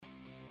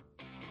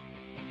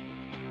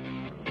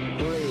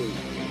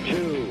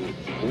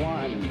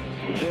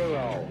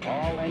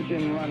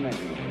Ignition running.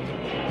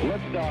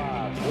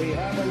 Liftoff. We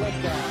have a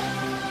liftoff.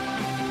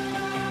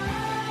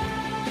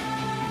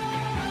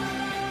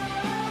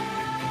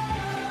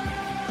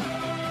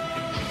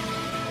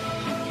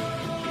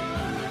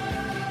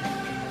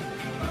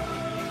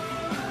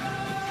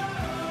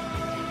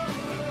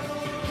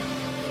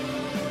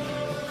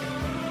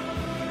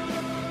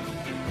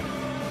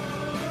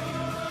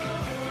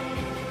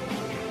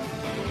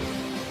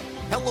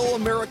 Hello,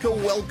 America.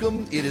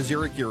 Welcome. It is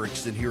Erick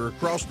Erickson here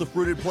across the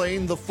fruited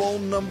plain. The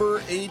phone number,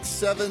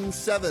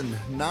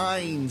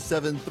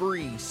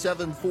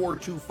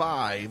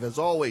 877-973-7425. As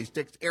always,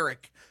 text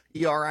Erick,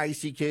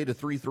 E-R-I-C-K, to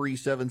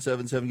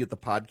 33777. Get the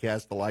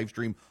podcast, the live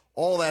stream,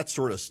 all that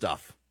sort of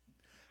stuff.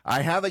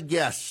 I have a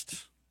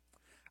guest.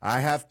 I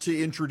have to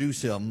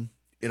introduce him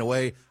in a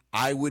way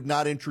I would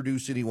not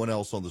introduce anyone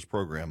else on this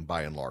program,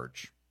 by and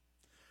large.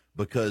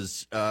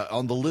 Because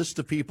on the list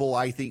of people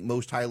I think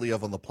most highly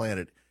of on the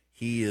planet,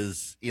 he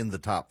is in the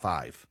top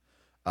 5.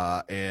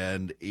 I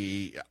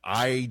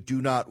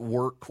do not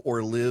work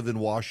or live in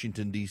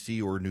Washington, D.C.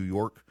 or New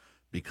York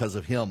because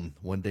of him.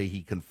 One day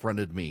he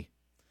confronted me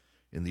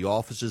in the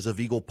offices of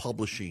Eagle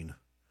Publishing,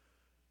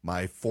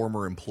 my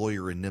former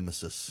employer and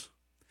nemesis.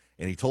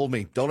 And he told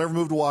me, don't ever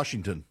move to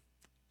Washington.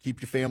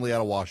 Keep your family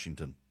out of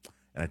Washington.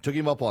 And I took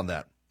him up on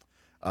that.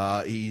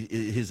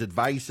 His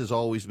advice has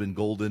always been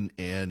golden,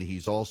 and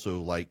he's also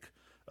like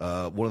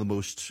one of the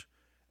most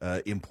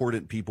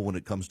important people when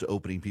it comes to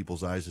opening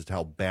people's eyes as to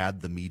how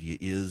bad the media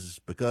is,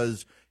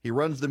 because he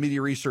runs the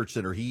Media Research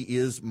Center. He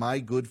is my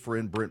good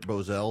friend, Brent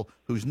Bozell,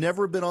 who's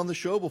never been on the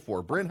show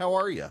before. Brent, how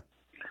are you?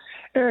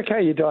 Eric, how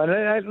you doing?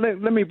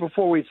 Let me,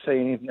 before we say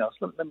anything else,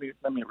 let me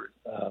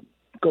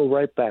go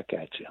right back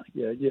at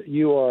you.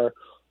 You are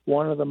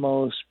one of the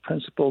most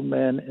principled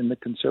men in the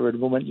conservative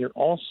movement. You're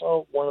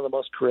also one of the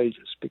most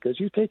courageous, because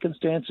you've taken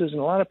stances,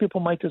 and a lot of people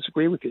might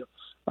disagree with you.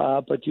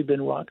 But you've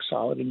been rock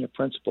solid in your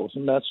principles,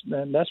 and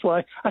that's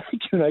why I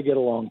think you and I get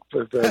along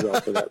very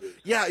well for that reason.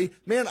 Yeah,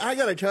 man, I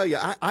got to tell you,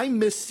 I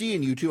miss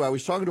seeing you, too. I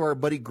was talking to our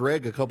buddy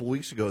Greg a couple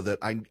weeks ago that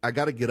I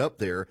got to get up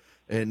there,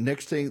 and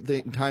next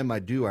time I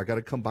do, I got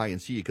to come by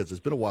and see you, because it's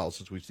been a while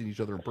since we've seen each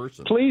other in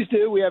person. Please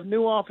do. We have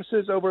new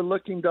offices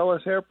overlooking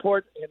Dulles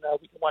Airport, and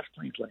we can watch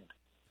planes land.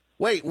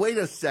 Wait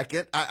a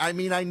second. I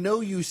mean, I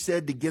know you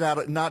said to get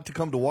out, not to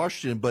come to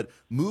Washington, but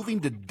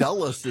moving to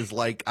Dulles is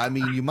like, I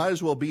mean, you might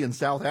as well be in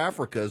South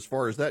Africa as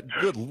far as that.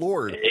 Good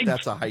Lord,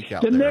 that's a hike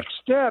out there. The next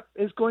step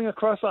is going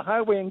across the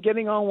highway and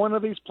getting on one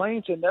of these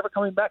planes and never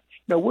coming back.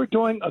 No, we're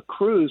doing a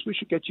cruise. We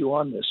should get you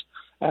on this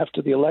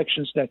after the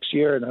elections next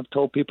year. And I've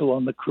told people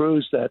on the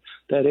cruise that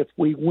if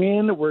we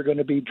win, we're going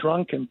to be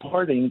drunk and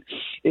partying.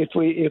 If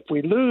we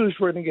lose,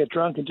 we're going to get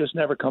drunk and just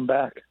never come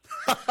back.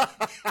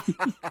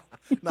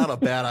 Not a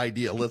bad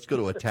idea. Let's go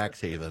to a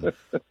tax haven.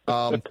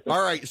 All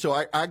right, so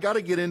I got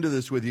to get into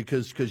this with you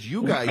because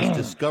you guys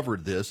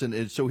discovered this,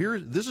 and so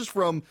this is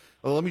from.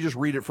 Let me just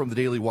read it from the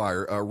Daily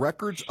Wire.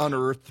 Records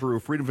unearthed through a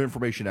Freedom of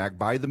Information Act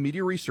by the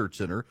Media Research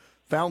Center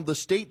found the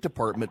State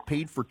Department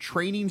paid for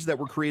trainings that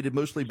were created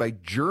mostly by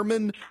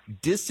German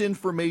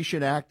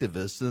disinformation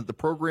activists, and that the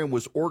program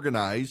was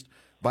organized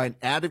by an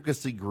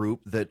advocacy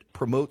group that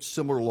promotes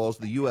similar laws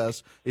in the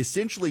U.S.,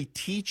 essentially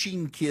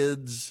teaching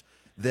kids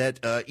that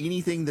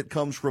anything that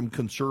comes from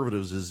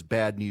conservatives is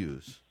bad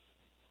news.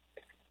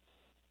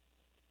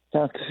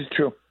 Yeah,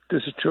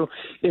 this is true.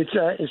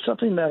 It's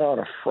something that ought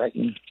to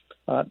frighten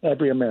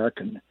every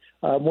American.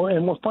 And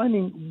we're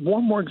finding more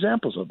and more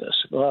examples of this.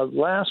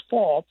 Last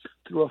fall,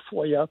 through a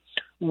FOIA,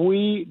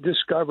 we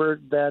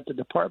discovered that the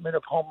Department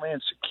of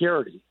Homeland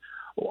Security,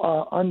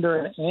 under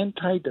an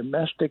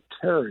anti-domestic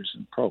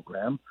terrorism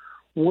program,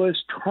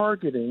 was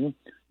targeting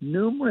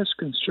numerous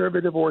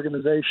conservative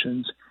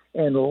organizations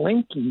and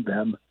linking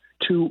them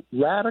to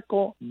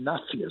radical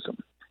Nazism,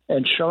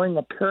 and showing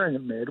a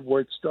pyramid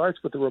where it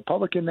starts with the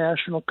Republican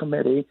National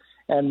Committee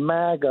and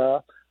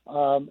MAGA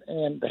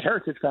and the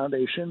Heritage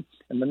Foundation,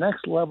 and the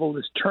next level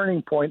is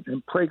Turning Point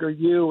and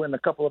PragerU and a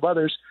couple of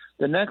others.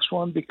 The next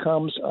one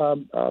becomes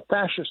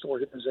fascist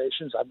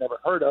organizations I've never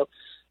heard of,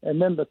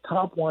 and then the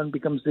top one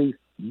becomes the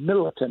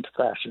militant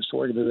fascist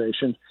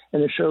organization,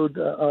 and it showed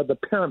the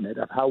pyramid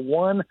of how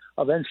one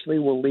eventually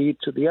will lead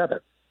to the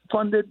other,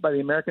 funded by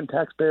the American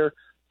taxpayer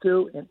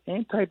through an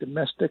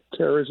anti-domestic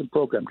terrorism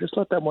program. Just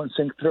let that one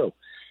sink through.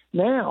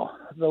 Now,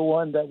 the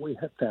one that we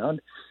have found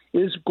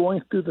is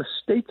going through the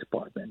State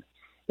Department.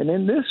 And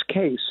in this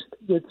case,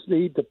 it's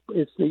the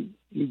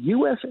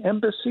U.S.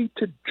 Embassy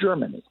to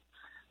Germany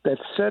that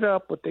set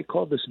up what they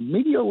call this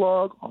media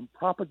log on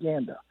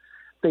propaganda.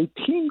 They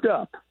teamed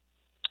up.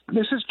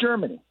 This is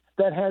Germany,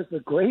 that has the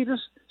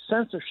greatest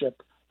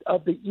censorship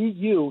of the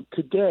EU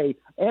today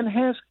and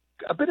has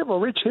a bit of a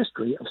rich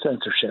history of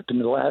censorship in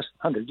the last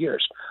 100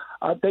 years.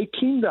 They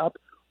teamed up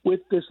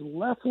with this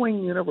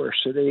left-wing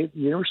university, the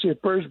University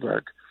of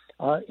Würzburg,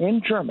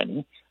 in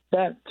Germany,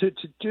 that to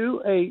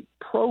do a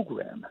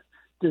program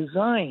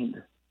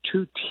designed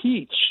to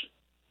teach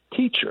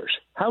teachers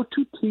how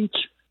to teach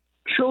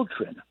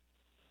children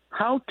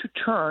how to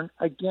turn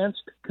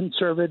against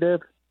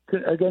conservatives.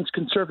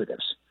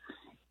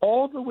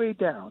 all the way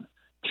down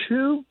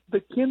to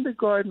the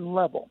kindergarten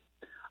level.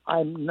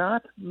 I'm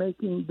not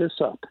making this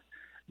up.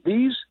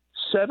 These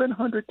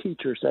 700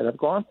 teachers that have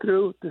gone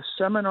through the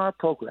seminar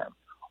program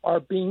are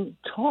being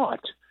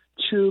taught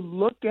to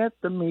look at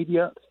the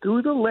media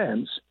through the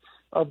lens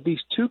of these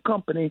two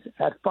companies,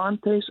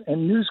 Advantes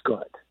and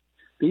NewsGuard.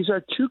 These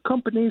are two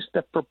companies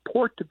that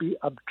purport to be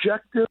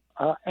objective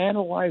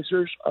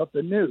analyzers of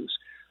the news.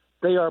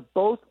 They are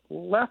both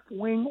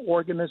left-wing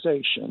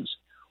organizations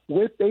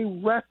with a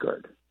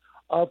record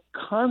of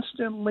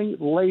constantly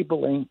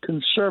labeling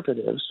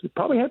conservatives, who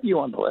probably have you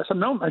on the list,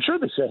 I'm sure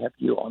they say have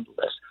you on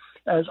the list,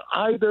 as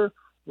either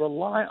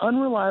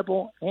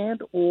unreliable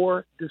and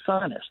or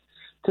dishonest.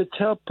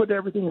 To put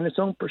everything in its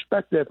own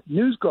perspective,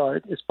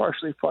 NewsGuard is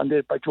partially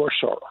funded by George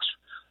Soros.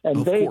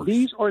 And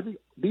these are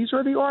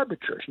the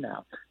arbiters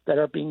now that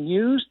are being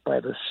used by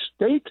the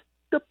State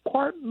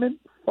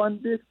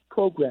Department-funded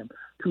program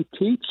to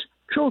teach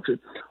children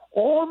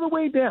all the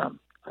way down.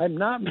 I'm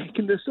not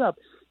making this up.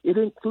 It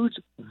includes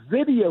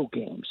video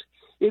games.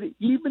 It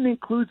even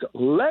includes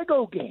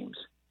Lego games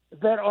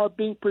that are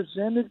being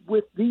presented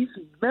with these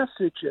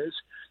messages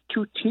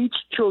to teach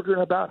children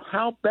about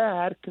how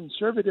bad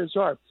conservatives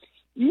are,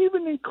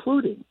 even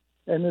including,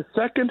 and the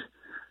second,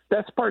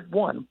 that's part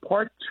one.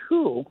 Part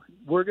two,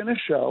 we're going to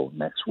show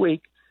next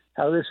week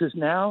how this is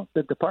now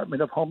the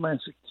Department of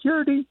Homeland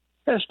Security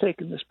has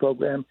taken this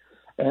program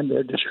and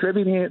they're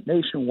distributing it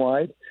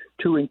nationwide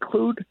to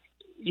include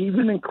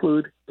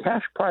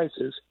cash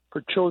prizes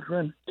for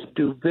children to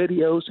do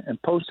videos and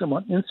post them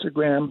on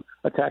Instagram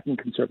attacking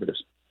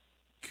conservatives.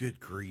 Good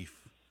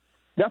grief.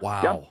 Yep,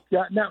 wow.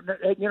 Yeah. Now,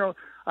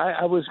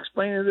 I was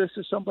explaining this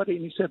to somebody,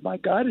 and he said, my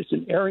God, it's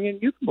an Aryan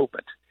youth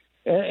movement.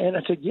 And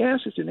I said,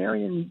 yes, it's an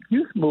Aryan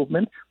youth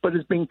movement, but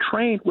it's being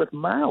trained with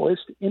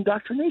Maoist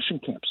indoctrination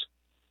camps.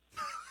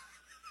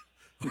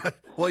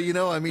 Well,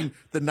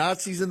 the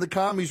Nazis and the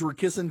commies were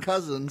kissing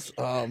cousins.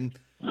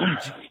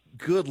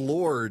 Good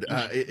Lord.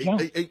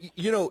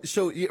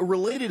 So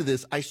related to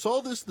this, I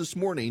saw this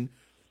morning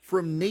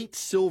from Nate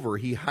Silver.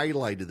 He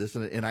highlighted this,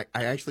 and I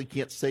actually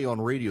can't say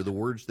on radio the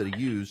words that he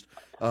used,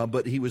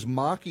 but he was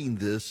mocking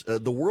this.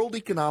 The World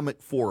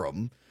Economic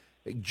Forum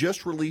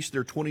just released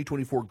their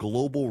 2024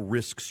 Global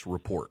Risks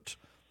Report.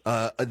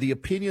 The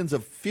opinions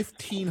of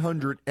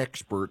 1,500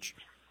 experts,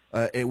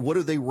 and what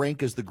do they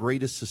rank as the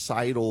greatest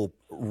societal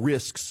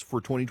risks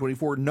for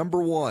 2024?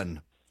 Number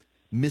one,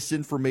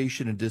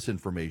 misinformation and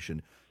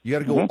disinformation. You got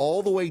to go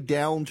all the way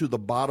down to the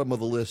bottom of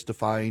the list to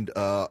find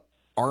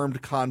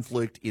armed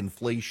conflict,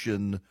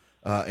 inflation,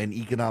 and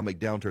economic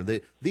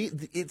downturn.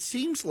 It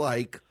seems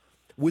like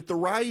with the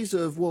rise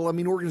of,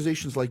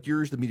 organizations like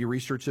yours, the Media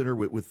Research Center,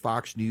 with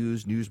Fox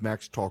News,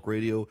 Newsmax, Talk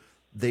Radio,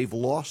 they've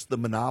lost the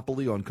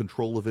monopoly on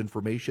control of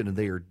information, and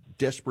they are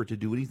desperate to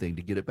do anything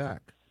to get it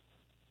back.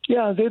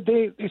 Yeah, that's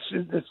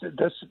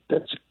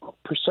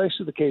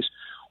precisely the case.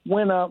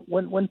 When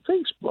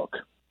Facebook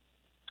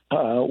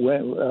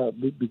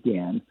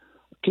began,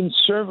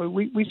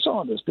 we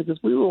saw this because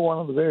we were one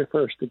of the very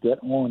first to get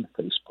on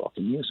Facebook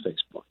and use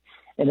Facebook.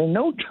 And in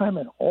no time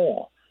at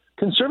all,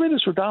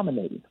 conservatives were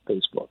dominating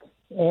Facebook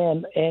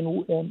and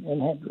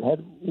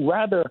had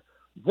rather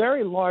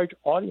very large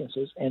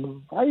audiences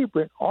and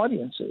vibrant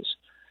audiences.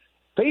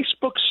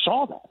 Facebook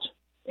saw that,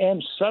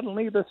 and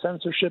suddenly the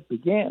censorship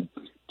began.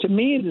 To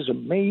me, it is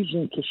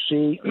amazing to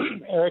see,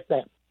 Eric,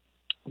 that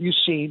you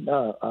see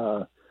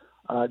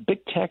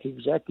big tech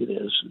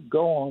executives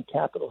go on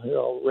Capitol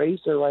Hill,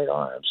 raise their right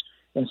arms,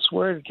 and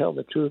swear to tell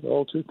the truth, the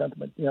whole truth, and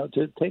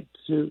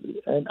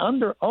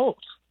under oath,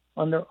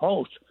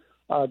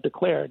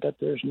 declare that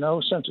there's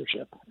no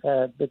censorship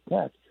at big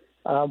tech.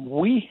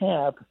 We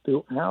have,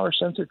 through our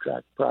Censor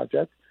Track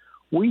project,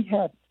 we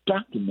have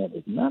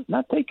documented,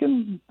 not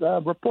taken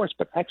reports,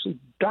 but actually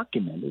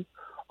documented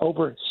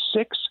over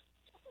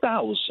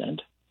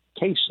 6,000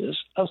 cases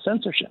of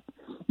censorship.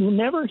 You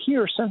never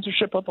hear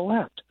censorship of the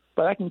left,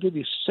 but I can give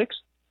you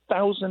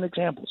 6,000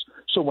 examples.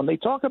 So when they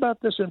talk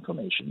about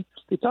disinformation,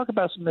 they talk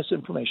about some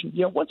misinformation.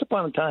 Once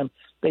upon a time,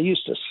 they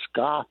used to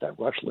scoff at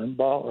Rush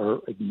Limbaugh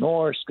or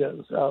ignore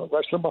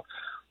Rush Limbaugh.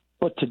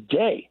 But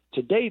today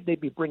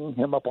they'd be bringing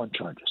him up on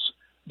charges.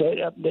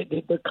 They're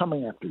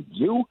coming after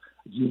you.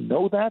 You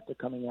know that. They're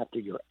coming after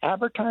your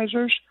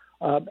advertisers.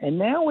 And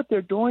now what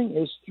they're doing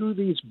is through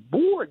these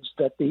boards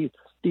that these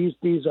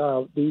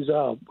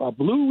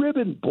blue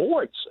ribbon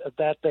boards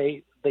that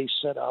they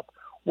set up,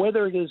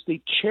 whether it is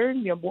the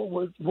charity.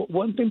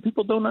 One thing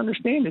people don't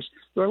understand is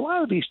there are a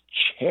lot of these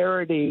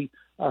charity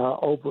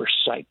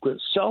oversight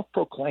groups,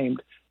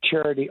 self-proclaimed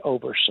charity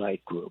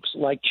oversight groups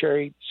like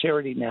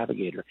Charity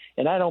Navigator.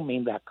 And I don't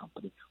mean that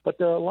company, but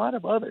there are a lot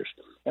of others.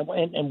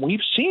 And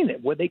we've seen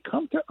it where they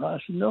come to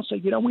us and they'll say,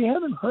 we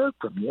haven't heard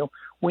from you.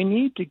 We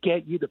need to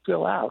get you to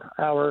fill out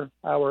our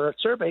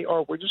survey,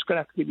 or we're just going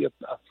to have to give you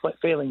a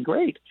failing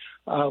grade.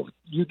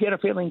 You get a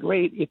failing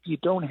grade if you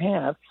don't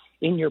have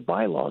in your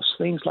bylaws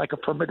things like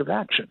affirmative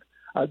action.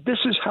 This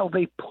is how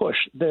they push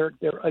their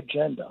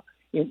agenda.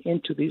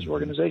 into these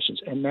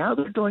organizations. And now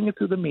they're doing it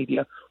through the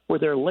media, where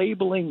they're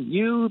labeling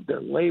you,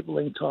 they're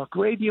labeling talk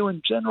radio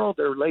in general,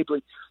 they're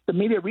labeling the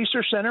Media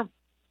Research Center.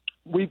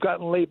 We've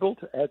gotten labeled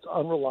as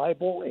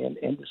unreliable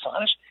and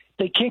dishonest.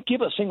 They can't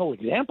give a single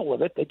example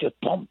of it. They just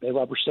they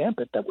rubber stamp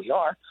it that we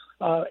are.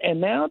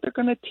 And now they're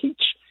going to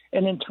teach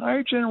an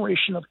entire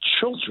generation of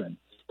children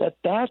that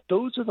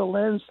those are the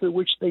lens through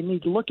which they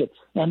need to look at.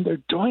 And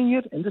they're doing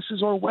it, and this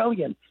is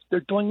Orwellian, they're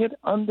doing it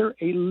under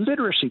a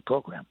literacy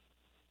program.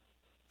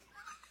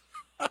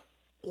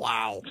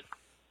 Wow.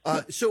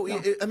 So,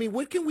 I mean,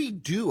 what can we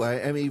do?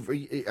 I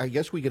mean, I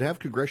guess we could have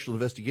congressional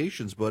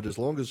investigations, but as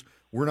long as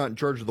we're not in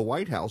charge of the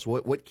White House,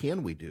 what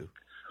can we do?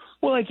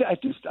 Well, I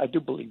do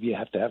believe you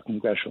have to have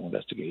congressional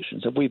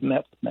investigations. And we've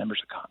met with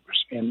members of Congress,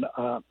 and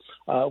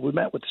we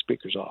met with the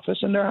Speaker's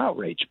office, and they're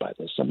outraged by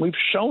this. And we've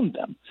shown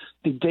them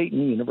the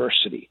Dayton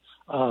University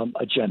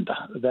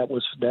agenda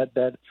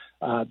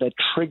that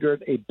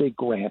triggered a big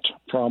grant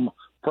from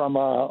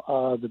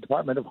the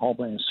Department of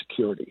Homeland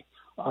Security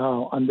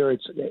under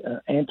its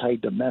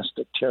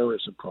anti-domestic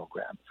terrorism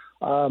program.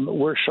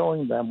 We're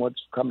showing them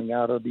what's coming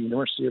out of the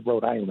University of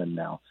Rhode Island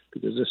now,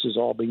 because this is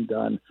all being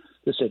done.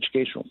 This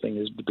educational thing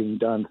is being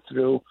done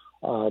through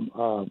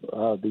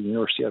the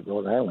University of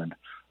Rhode Island.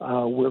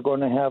 We're going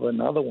to have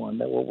another one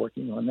that we're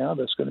working on now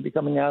that's going to be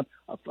coming out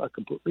of a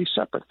completely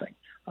separate thing.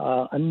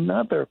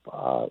 Another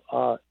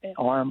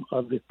arm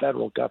of the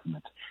federal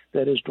government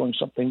that is doing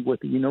something with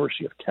the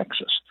University of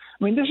Texas.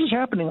 I mean, this is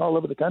happening all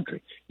over the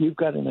country. You've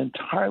got an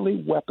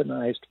entirely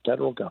weaponized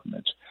federal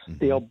government. Mm-hmm.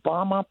 The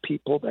Obama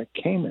people that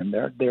came in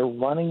there, they're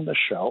running the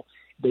show.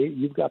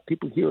 You've got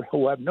people here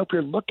who have no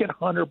fear. Look at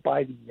Hunter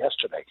Biden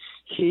yesterday.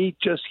 He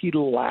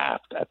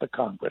laughed at the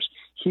Congress.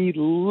 He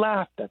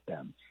laughed at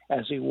them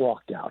as he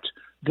walked out.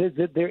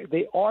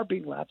 They are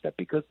being laughed at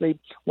because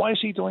why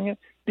is he doing it?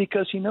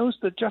 Because he knows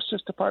the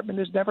Justice Department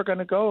is never going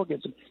to go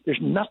against him.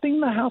 There's nothing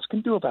the House can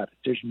do about it.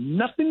 There's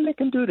nothing they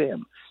can do to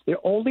him.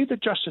 Only the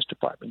Justice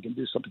Department can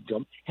do something to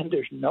him, and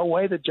there's no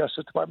way the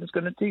Justice Department is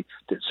going to do.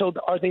 So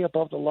are they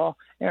above the law?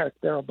 Eric,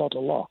 they're above the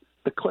law.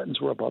 The Clintons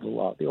were above the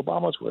law. The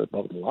Obamas were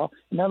above the law.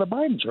 And now the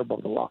Bidens are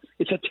above the law.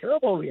 It's a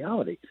terrible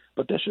reality,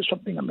 but this is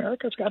something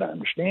America's got to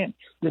understand.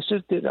 This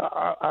is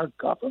our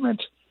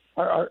government.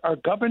 Our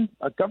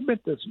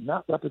government does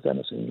not represent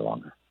us any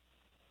longer.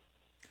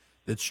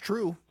 It's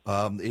true.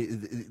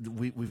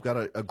 We've got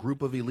a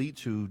group of elites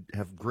who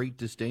have great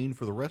disdain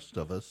for the rest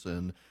of us,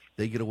 and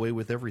they get away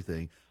with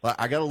everything.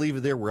 I got to leave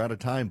it there. We're out of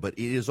time, but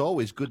it is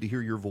always good to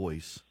hear your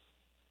voice.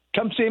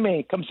 Come see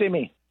me. Come see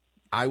me.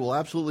 I will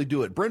absolutely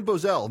do it. Brent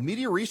Bozell,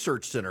 Media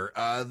Research Center.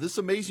 This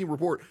amazing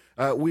report.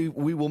 We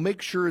will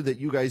make sure that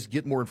you guys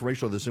get more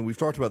information on this, and we've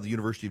talked about the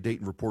University of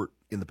Dayton report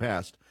in the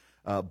past.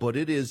 But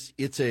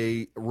it's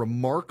a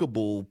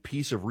remarkable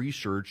piece of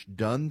research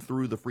done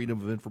through the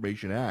Freedom of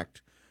Information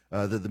Act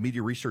that the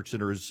Media Research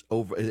Center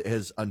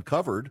has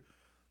uncovered.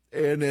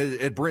 And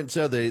as Brent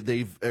said,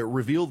 they've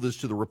revealed this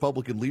to the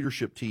Republican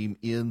leadership team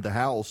in the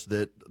House,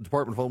 that the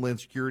Department of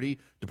Homeland Security,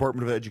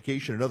 Department of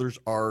Education, and others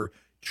are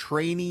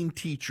training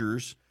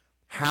teachers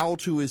how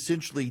to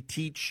essentially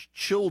teach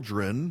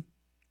children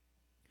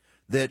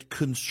that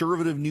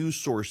conservative news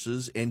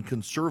sources and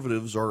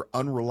conservatives are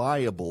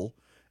unreliable,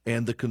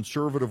 and the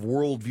conservative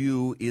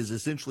worldview is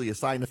essentially a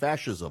sign of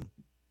fascism.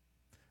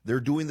 They're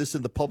doing this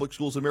in the public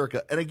schools in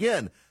America. And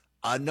again,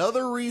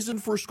 another reason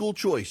for school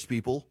choice,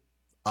 people.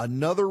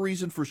 Another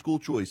reason for school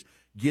choice.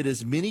 Get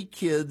as many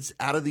kids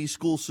out of these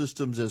school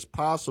systems as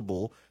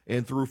possible,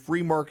 and through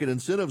free market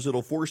incentives,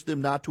 it'll force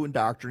them not to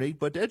indoctrinate,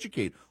 but to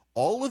educate.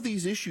 All of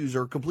these issues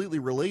are completely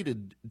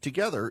related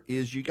together.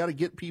 Is you got to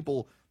get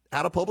people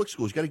out of public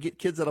schools. You got to get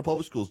kids out of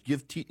public schools.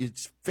 Give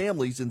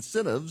families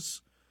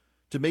incentives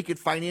to make it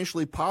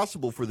financially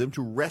possible for them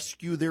to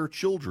rescue their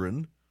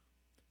children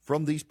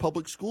from these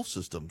public school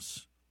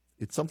systems.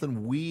 It's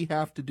something we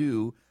have to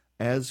do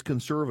as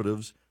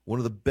conservatives. One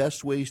of the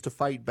best ways to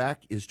fight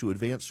back is to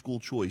advance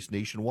school choice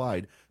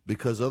nationwide,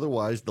 because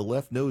otherwise the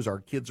left knows our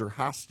kids are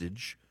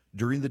hostage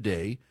during the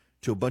day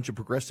to a bunch of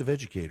progressive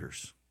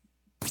educators.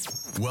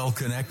 Well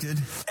connected and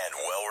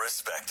well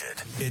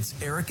respected. It's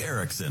Erick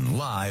Erickson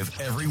live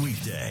every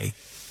weekday.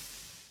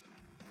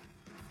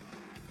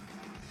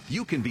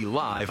 You can be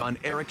live on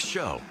Erick's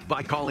show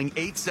by calling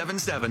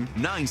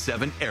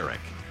 877-97-ERIC.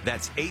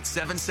 That's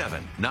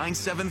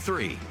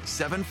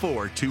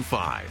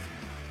 877-973-7425.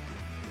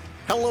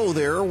 Hello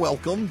there.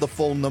 Welcome. The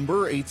phone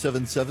number,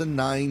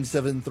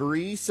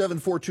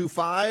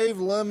 877-973-7425.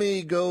 Let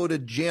me go to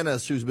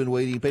Janice, who's been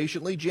waiting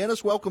patiently.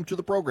 Janice, welcome to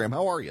the program.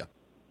 How are you?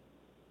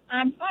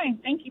 I'm fine.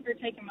 Thank you for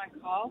taking my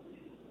call.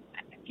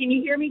 Can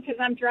you hear me? Because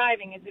I'm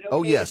driving. Is it okay?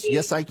 Oh, yes.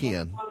 Yes, I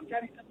can.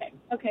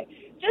 Okay.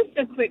 Just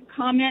a quick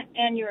comment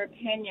and your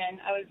opinion.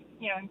 I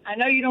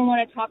know you don't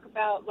want to talk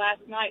about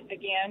last night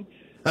again.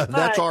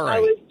 That's all right. I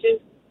was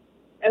just,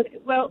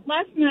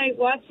 last night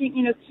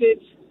watching, to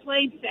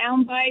play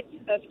sound bites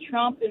of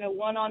Trump in a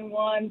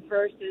one-on-one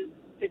versus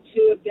the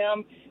two of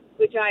them,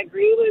 which I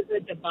agree was a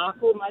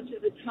debacle much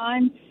of the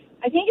time.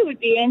 I think it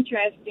would be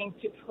interesting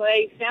to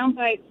play sound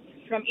bites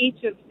from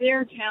each of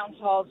their town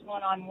halls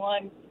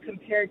one-on-one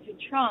compared to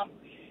Trump,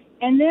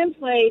 and then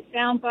play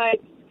sound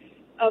bites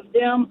of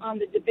them on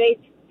the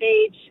debate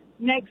stage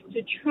next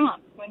to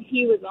Trump when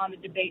he was on the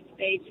debate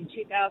stage in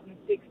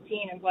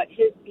 2016 and what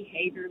his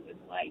behavior was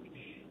like.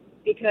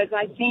 Because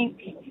I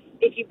think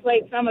if you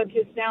played some of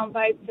his sound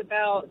bites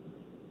about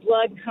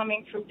blood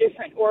coming from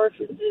different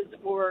orifices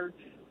or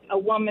a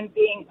woman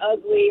being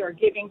ugly or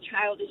giving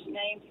childish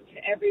names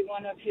to every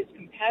one of his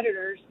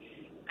competitors,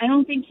 I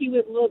don't think he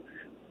would look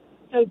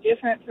so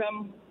different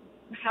from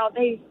how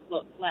they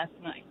looked last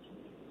night.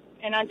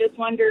 And I just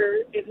wonder,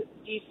 do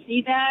you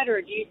see that,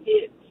 or do you see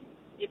it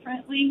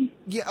differently?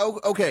 Yeah.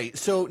 Okay.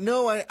 So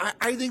no,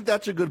 I think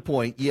that's a good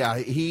point. Yeah.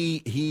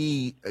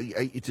 He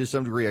to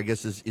some degree, I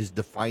guess, is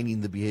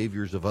defining the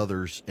behaviors of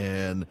others.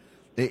 And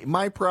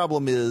my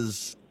problem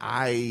is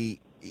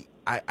I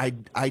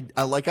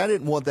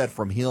didn't want that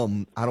from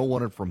him. I don't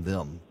want it from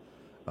them.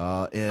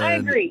 And I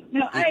agree.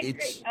 No, I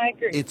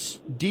agree.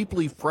 It's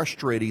deeply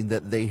frustrating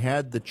that they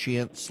had the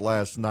chance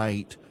last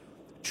night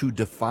to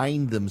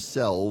define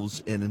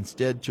themselves and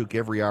instead took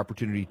every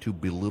opportunity to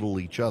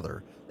belittle each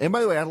other. And by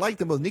the way, I like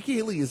them both. Nikki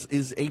Haley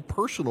is a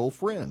personal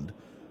friend.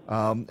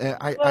 And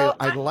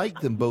I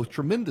like them both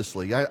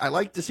tremendously. I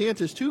like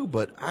DeSantis too,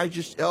 but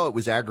it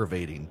was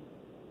aggravating.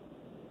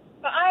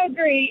 But I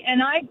agree,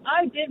 and I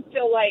did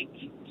feel like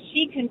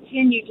she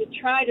continued to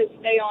try to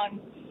stay on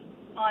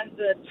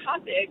the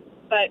topic,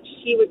 but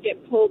she would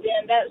get pulled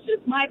in. That's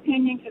just my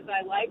opinion because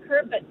I like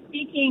her. But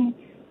speaking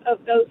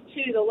of those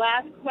two, the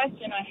last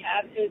question I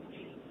have is,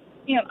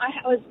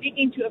 I was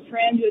speaking to a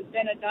friend who has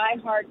been a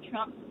diehard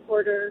Trump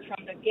supporter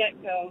from the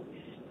get-go,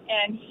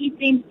 and he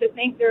seems to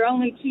think there are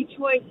only two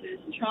choices,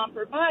 Trump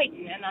or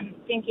Biden. And I'm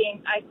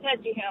thinking, I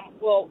said to him,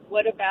 well,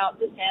 what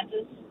about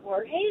DeSantis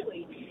or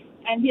Haley?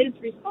 And his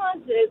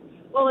response is,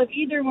 well, if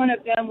either one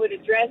of them would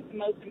address the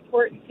most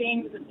important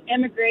things of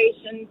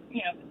immigration,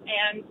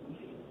 and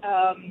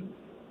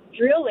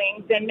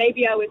drilling, then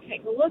maybe I would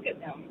take a look at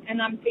them. And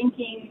I'm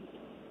thinking,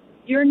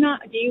 do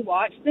you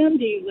watch them?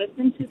 Do you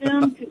listen to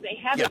them? Because they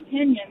have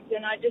opinions.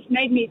 And it just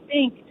made me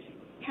think,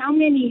 how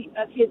many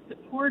of his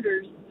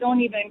supporters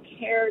don't even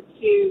care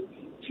to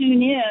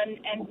tune in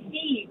and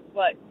see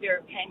what their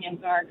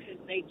opinions are because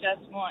they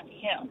just want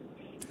him?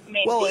 I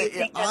mean, well, do you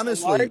think that's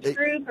honestly, a large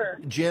group, or?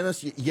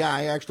 Janice,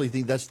 I actually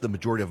think that's the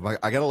majority of them.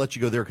 I got to let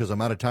you go there because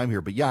I'm out of time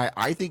here. But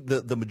I think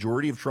the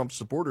majority of Trump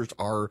supporters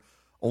are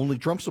only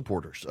Trump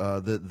supporters.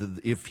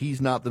 If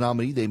he's not the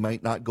nominee, they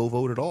might not go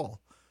vote at all.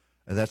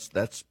 And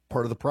that's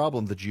part of the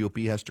problem the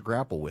GOP has to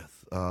grapple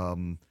with.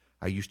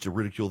 I used to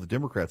ridicule the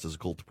Democrats as a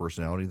cult of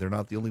personality. They're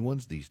not the only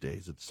ones these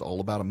days. It's all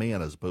about a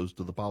man as opposed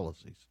to the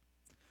policies.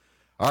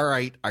 All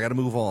right, I got to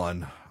move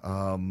on.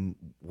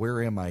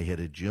 Where am I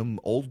headed, Jim?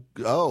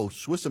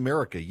 Swiss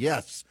America,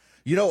 yes.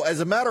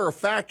 As a matter of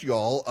fact,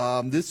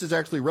 y'all, this is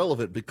actually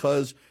relevant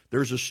because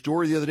there's a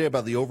story the other day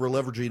about the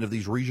over-leveraging of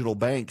these regional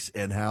banks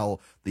and how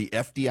the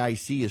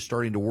FDIC is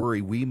starting to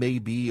worry we may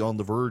be on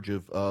the verge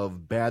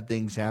of bad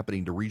things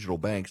happening to regional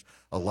banks,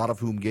 a lot of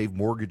whom gave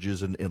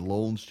mortgages and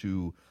loans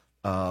to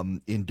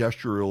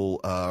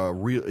industrial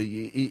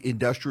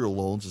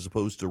loans as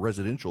opposed to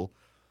residential.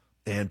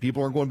 And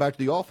people aren't going back to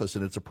the office,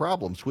 and it's a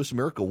problem. Swiss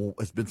America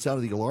has been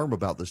sounding the alarm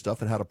about this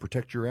stuff and how to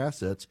protect your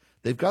assets.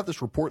 They've got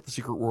this report, The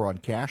Secret War on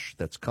Cash,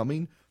 that's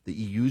coming. The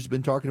EU's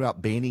been talking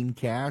about banning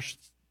cash.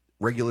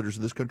 Regulators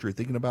in this country are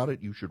thinking about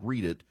it. You should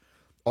read it.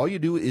 All you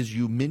do is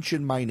you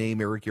mention my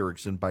name, Erick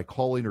Erickson, by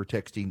calling or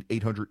texting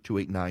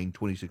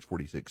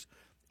 800-289-2646.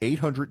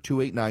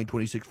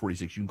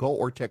 800-289-2646. You can call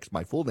or text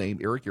my full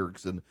name, Erick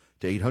Erickson,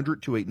 to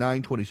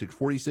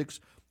 800-289-2646,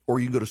 or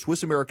you can go to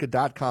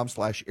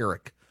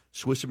SwissAmerica.com/Erick.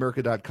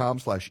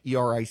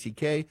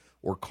 SwissAmerica.com/ERICK,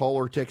 or call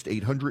or text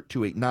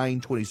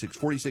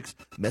 800-289-2646.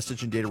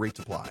 Message and data rates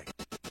apply.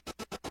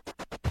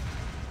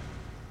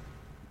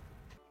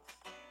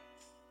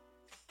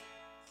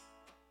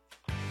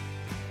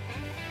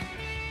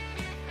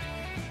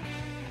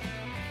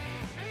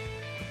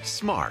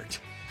 Smart,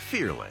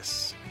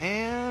 fearless,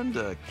 and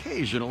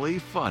occasionally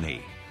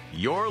funny.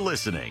 You're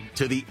listening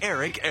to The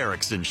Erick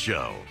Erickson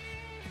Show.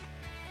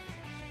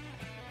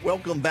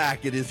 Welcome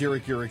back. It is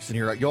Erick Erickson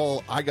here.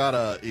 Y'all, I got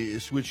to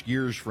switch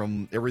gears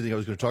from everything I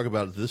was going to talk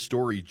about. This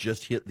story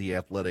just hit The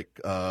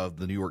Athletic,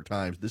 the New York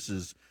Times. This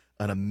is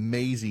an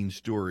amazing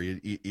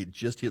story. It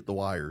just hit the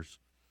wires.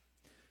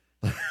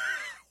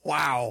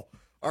 Wow.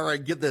 All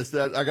right, get this.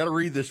 I got to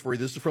read this for you.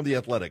 This is from The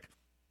Athletic.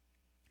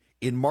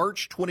 In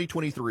March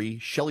 2023,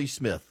 Shelley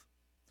Smith,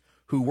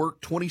 who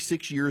worked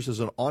 26 years as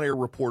an on-air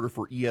reporter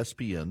for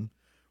ESPN,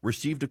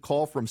 received a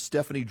call from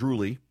Stephanie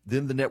Drewley,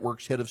 then the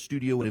network's head of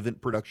studio and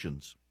event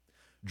productions.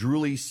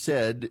 Drewley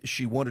said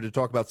she wanted to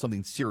talk about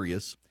something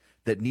serious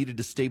that needed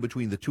to stay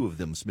between the two of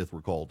them, Smith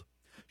recalled.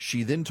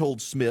 She then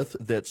told Smith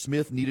that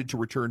Smith needed to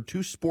return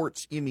 2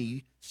 sports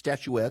Emmy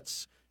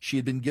statuettes she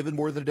had been given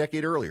more than a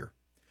decade earlier.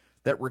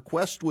 That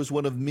request was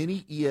one of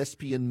many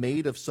ESPN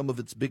made of some of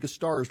its biggest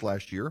stars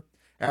last year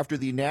after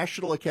the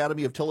National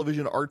Academy of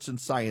Television Arts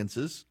and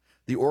Sciences,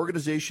 the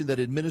organization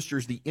that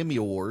administers the Emmy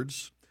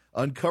Awards,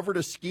 uncovered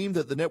a scheme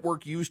that the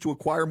network used to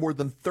acquire more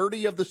than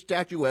 30 of the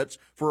statuettes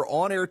for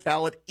on-air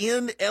talent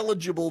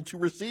ineligible to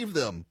receive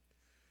them.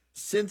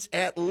 Since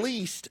at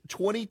least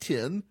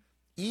 2010,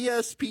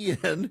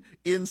 ESPN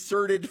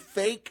inserted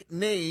fake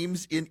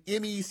names in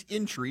Emmys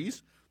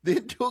entries,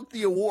 then took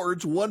the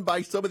awards won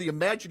by some of the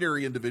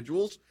imaginary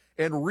individuals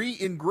and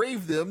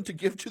re-engraved them to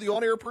give to the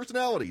on-air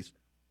personalities.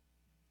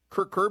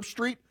 Kirk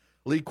Herbstreit,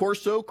 Lee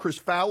Corso, Chris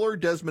Fowler,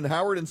 Desmond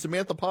Howard, and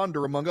Samantha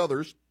Ponder, among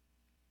others,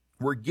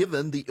 were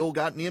given the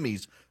ill-gotten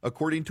Emmys,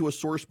 according to a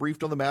source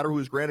briefed on the matter who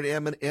was granted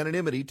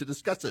anonymity to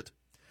discuss it.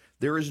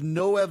 There is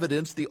no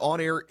evidence the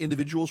on-air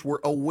individuals were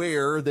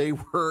aware they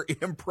were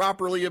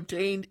improperly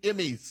obtained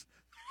Emmys.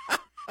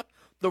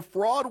 The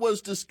fraud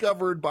was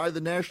discovered by the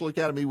National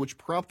Academy, which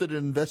prompted an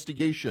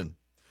investigation.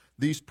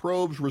 These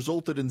probes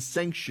resulted in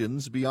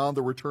sanctions beyond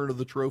the return of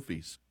the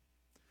trophies.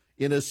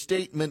 In a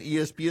statement,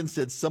 ESPN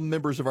said some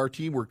members of our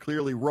team were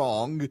clearly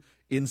wrong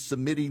in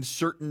submitting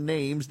certain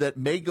names that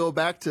may go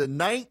back to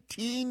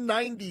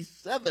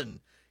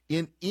 1997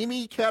 in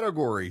Emmy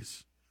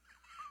categories.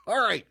 All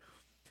right.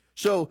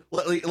 So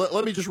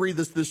let me just read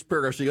this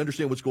paragraph so you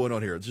understand what's going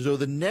on here. So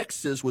the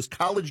nexus was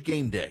College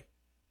Game Day.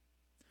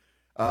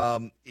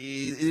 It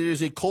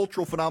is a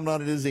cultural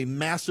phenomenon. It is a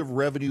massive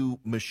revenue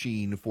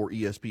machine for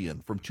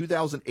ESPN. From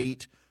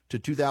 2008 to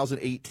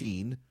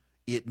 2018,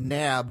 it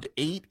nabbed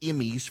 8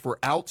 Emmys for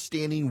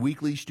Outstanding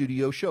Weekly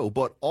Studio Show.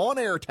 But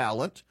on-air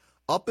talent,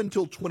 up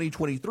until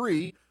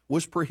 2023,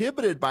 was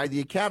prohibited by the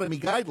Academy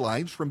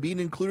guidelines from being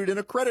included in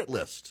a credit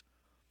list.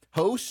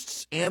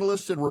 Hosts,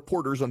 analysts, and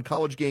reporters on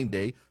College Game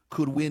Day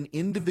could win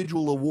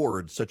individual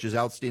awards such as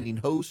Outstanding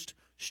Host,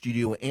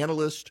 Studio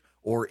Analyst,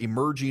 or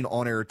Emerging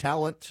On-Air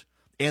Talent,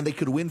 and they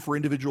could win for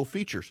individual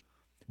features.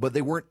 But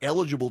they weren't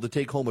eligible to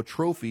take home a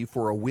trophy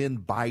for a win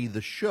by the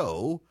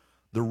show.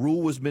 The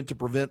rule was meant to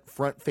prevent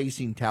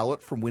front-facing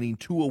talent from winning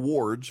 2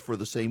 awards for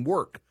the same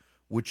work,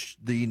 which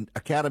the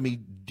Academy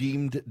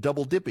deemed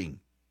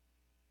double-dipping.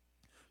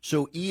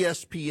 So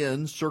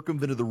ESPN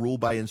circumvented the rule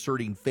by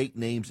inserting fake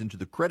names into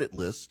the credit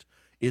list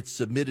it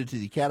submitted to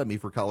the Academy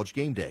for College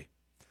Game Day.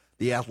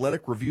 The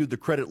Athletic reviewed the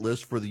credit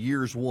list for the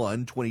years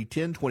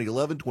 2010,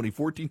 2011,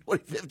 2014,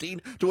 2015,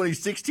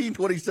 2016,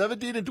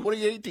 2017, and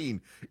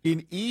 2018.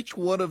 In each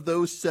one of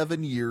those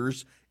 7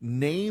 years,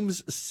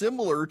 names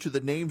similar to the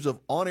names of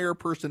on-air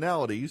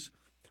personalities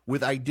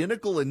with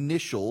identical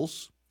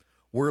initials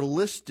were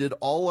listed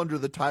all under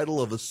the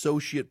title of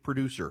associate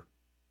producer.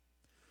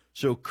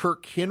 So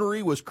Kirk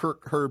Henry was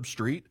Kirk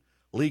Herbstreit,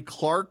 Lee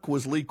Clark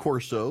was Lee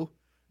Corso,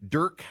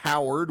 Dirk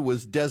Howard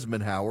was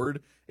Desmond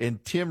Howard,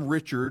 and Tim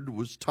Richard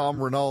was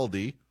Tom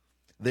Rinaldi.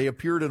 They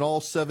appeared in all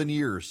 7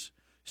 years.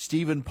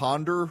 Stephen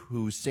Ponder,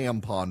 who's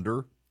Sam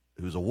Ponder,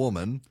 who's a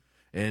woman,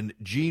 and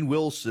Gene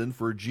Wilson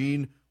for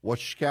Gene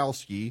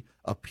Wachkowski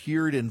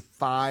appeared in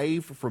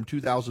 5 from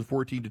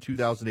 2014 to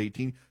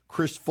 2018.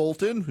 Chris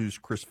Fulton, who's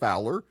Chris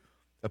Fowler,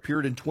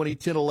 appeared in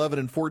 2010, 11,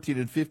 and 14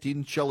 and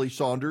 15. Shelley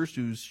Saunders,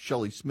 who's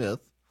Shelley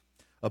Smith,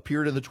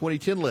 appeared in the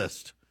 2010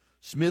 list.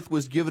 Smith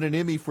was given an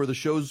Emmy for the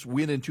show's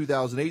win in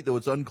 2008, though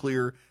it's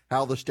unclear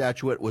how the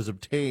statuette was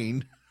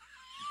obtained.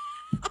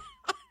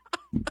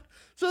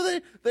 So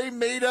they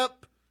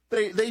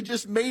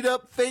just made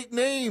up fake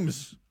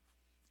names.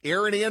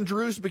 Aaron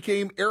Andrews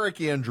became Erick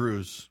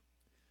Andrews.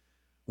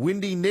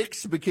 Wendy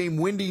Nix became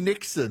Wendy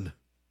Nixon.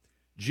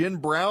 Jen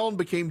Brown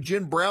became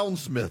Jen Brown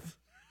Smith.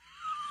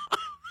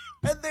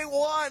 And they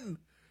won.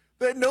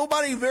 That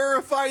nobody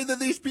verified that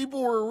these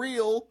people were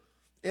real,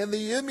 and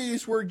the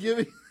Emmys were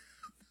giving.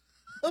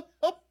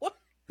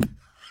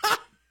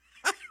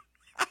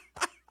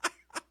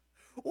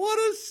 What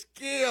a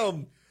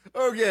scam.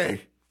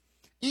 Okay.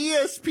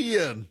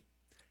 ESPN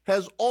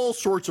has all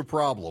sorts of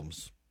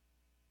problems.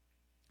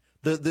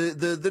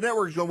 The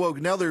network's going, well,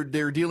 now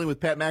they're dealing with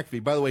Pat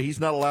McAfee. By the way, he's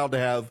not allowed to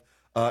have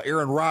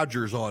Aaron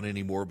Rodgers on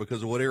anymore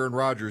because of what Aaron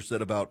Rodgers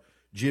said about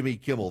Jimmy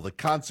Kimmel, the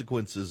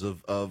consequences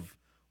of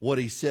what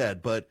he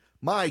said. But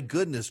my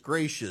goodness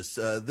gracious,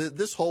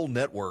 this whole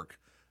network,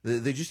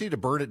 they just need to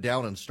burn it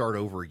down and start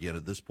over again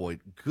at this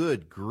point.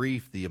 Good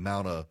grief, the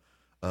amount of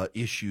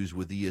issues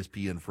with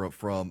ESPN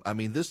from I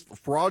mean, this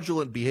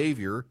fraudulent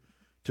behavior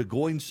to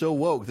going so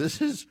woke.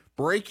 This is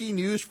breaking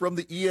news from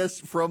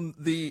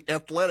the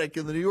Athletic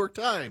and the New York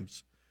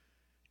Times.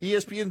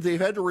 ESPN,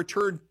 they've had to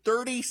return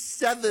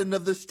 37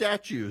 of the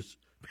statues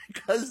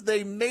because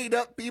they made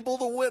up people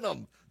to win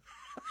them.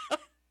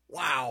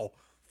 Wow.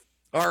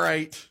 All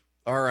right.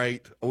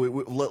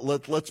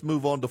 Let's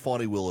move on to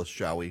Fonnie Willis,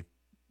 shall we?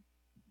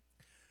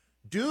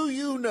 Do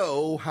you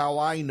know how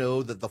I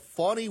know that the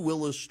Fonnie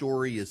Willis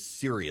story is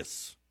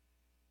serious?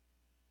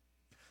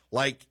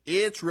 Like,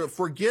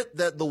 forget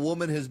that the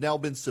woman has now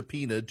been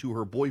subpoenaed to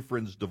her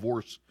boyfriend's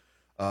divorce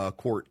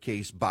court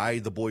case by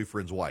the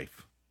boyfriend's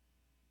wife.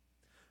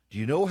 Do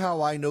you know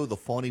how I know the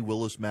Fonnie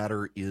Willis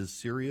matter is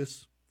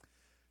serious?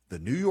 The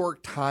New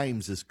York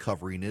Times is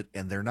covering it,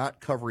 and they're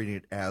not covering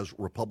it as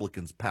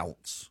Republicans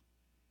pounce.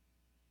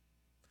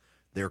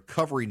 They're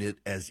covering it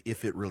as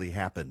if it really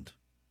happened.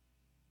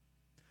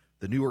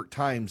 The New York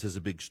Times has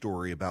a big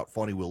story about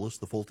Fani Willis,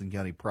 the Fulton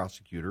County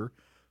prosecutor,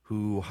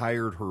 who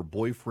hired her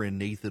boyfriend,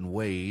 Nathan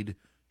Wade,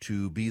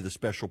 to be the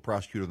special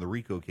prosecutor in the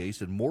RICO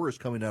case. And more is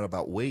coming out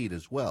about Wade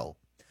as well,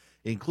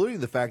 including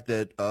the fact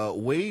that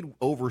Wade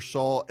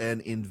oversaw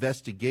an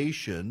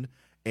investigation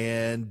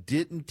and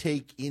didn't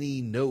take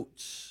any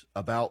notes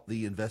about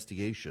the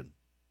investigation.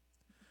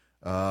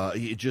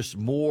 Just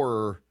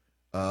more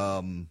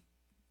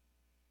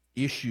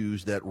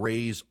issues that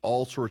raise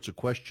all sorts of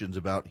questions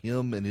about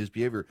him and his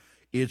behavior.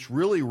 It's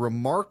really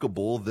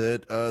remarkable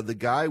that the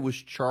guy was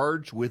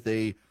charged with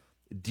a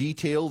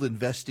detailed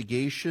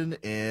investigation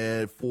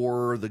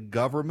for the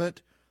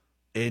government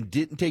and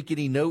didn't take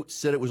any notes,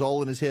 said it was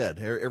all in his head.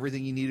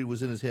 Everything he needed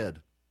was in his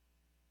head.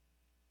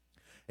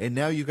 And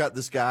now you've got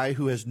this guy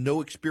who has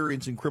no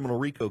experience in criminal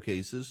RICO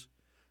cases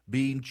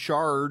being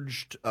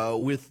charged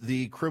with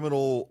the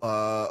criminal,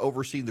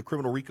 overseeing the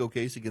criminal RICO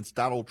case against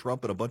Donald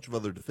Trump and a bunch of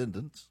other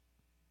defendants,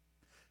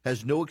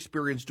 has no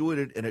experience doing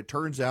it, and it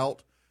turns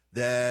out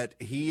that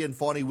he and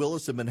Fani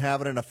Willis have been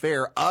having an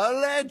affair,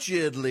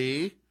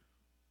 allegedly,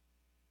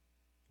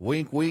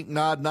 wink, wink,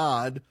 nod,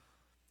 nod,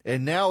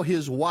 and now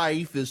his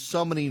wife is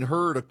summoning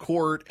her to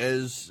court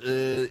as,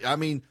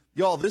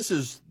 y'all, this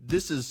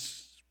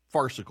is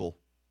farcical.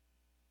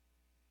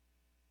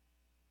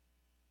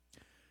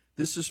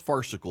 This is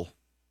farcical.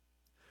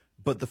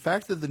 But the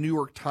fact that the New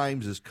York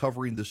Times is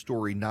covering the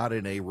story not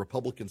in a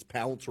Republicans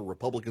pounce or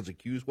Republicans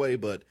accuse way,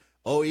 but,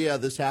 oh, yeah,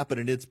 this happened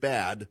and it's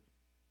bad,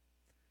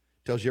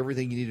 tells you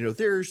everything you need to know.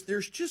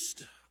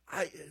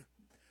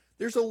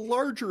 There's a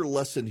larger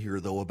lesson here,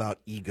 though, about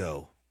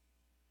ego.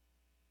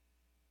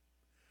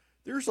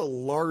 There's a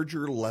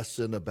larger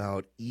lesson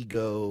about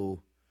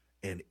ego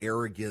and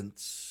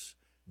arrogance,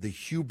 the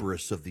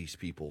hubris of these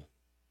people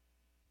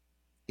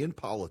in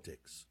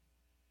politics.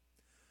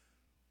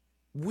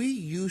 We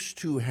used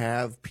to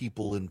have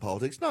people in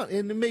politics,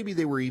 and maybe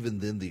they were even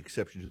then the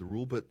exception to the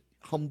rule, but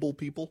humble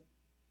people.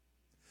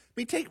 I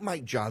mean, take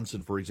Mike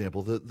Johnson, for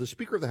example, the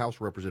Speaker of the House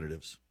of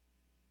Representatives.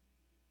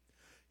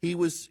 He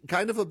was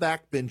kind of a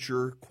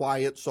backbencher,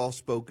 quiet,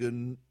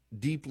 soft-spoken,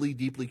 deeply,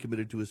 deeply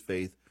committed to his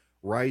faith,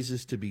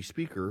 rises to be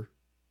Speaker.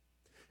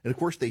 And, of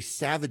course, they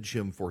savage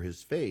him for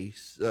his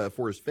faith.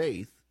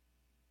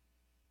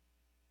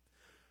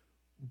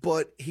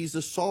 But he's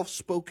a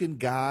soft-spoken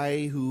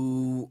guy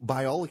who,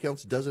 by all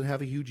accounts, doesn't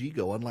have a huge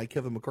ego, unlike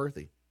Kevin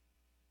McCarthy.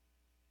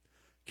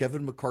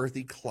 Kevin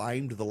McCarthy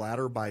climbed the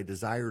ladder by a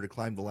desire to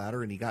climb the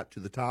ladder, and he got to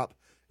the top.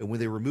 And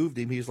when they removed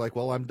him, he's like,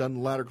 well, I'm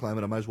done ladder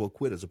climbing. I might as well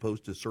quit, as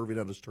opposed to serving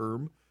out his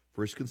term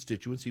for his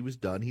constituents. He was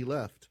done. He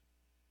left.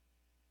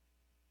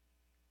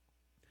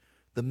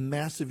 The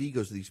massive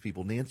egos of these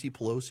people, Nancy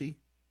Pelosi,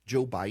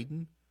 Joe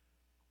Biden,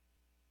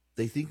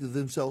 they think of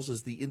themselves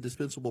as the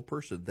indispensable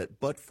person, that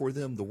but for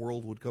them, the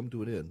world would come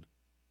to an end.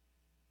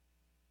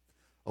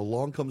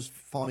 Along comes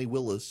Fani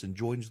Willis and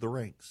joins the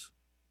ranks.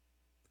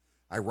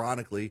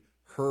 Ironically,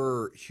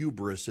 her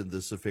hubris in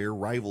this affair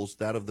rivals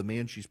that of the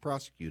man she's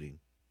prosecuting.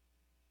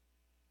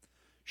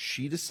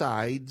 She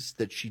decides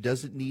that she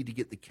doesn't need to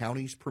get the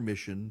county's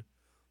permission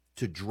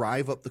to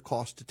drive up the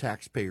cost to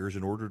taxpayers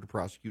in order to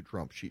prosecute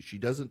Trump. She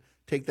doesn't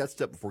take that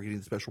step before getting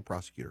the special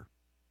prosecutor.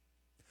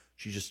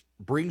 She just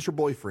brings her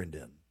boyfriend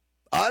in,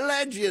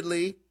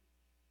 allegedly,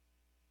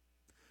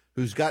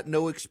 who's got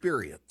no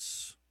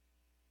experience,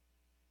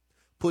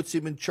 puts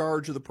him in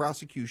charge of the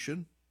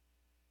prosecution,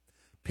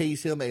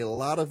 pays him a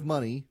lot of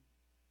money,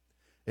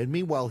 and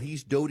meanwhile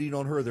he's doting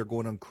on her. They're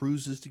going on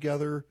cruises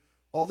together,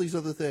 all these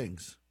other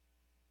things.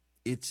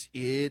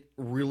 It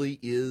really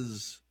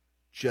is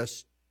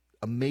just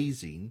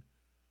amazing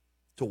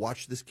to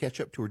watch this catch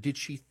up to her. Did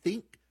she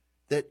think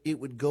that it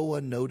would go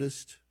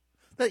unnoticed?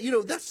 That,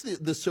 that's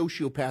the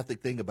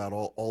sociopathic thing about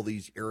all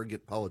these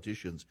arrogant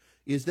politicians,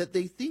 is that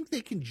they think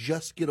they can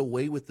just get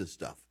away with this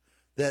stuff,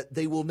 that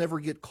they will never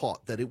get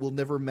caught, that it will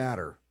never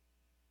matter.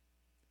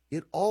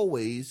 It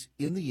always,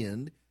 in the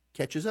end,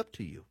 catches up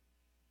to you.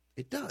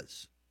 It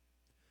does.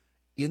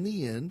 In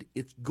the end,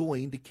 it's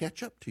going to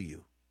catch up to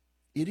you.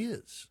 It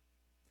is.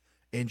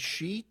 And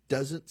she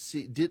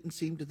didn't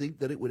seem to think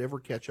that it would ever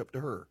catch up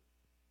to her.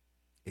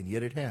 And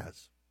yet it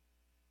has.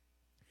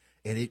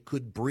 And it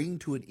could bring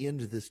to an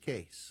end this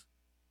case.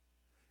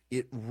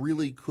 It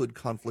really could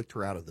conflict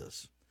her out of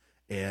this.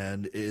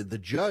 And the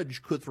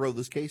judge could throw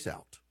this case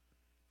out.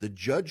 The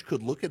judge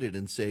could look at it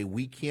and say,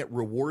 we can't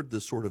reward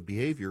this sort of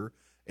behavior,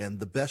 and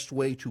the best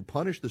way to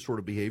punish this sort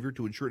of behavior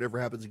to ensure it never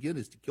happens again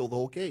is to kill the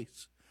whole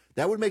case.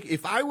 That would make,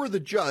 if I were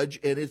the judge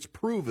and it's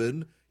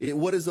proven,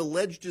 what is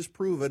alleged is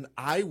proven,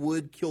 I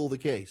would kill the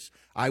case.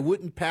 I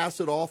wouldn't pass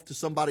it off to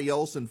somebody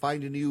else and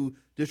find a new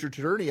district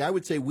attorney. I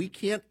would say we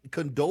can't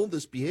condone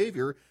this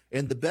behavior,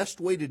 and the best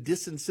way to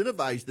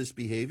disincentivize this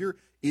behavior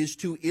is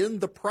to end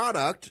the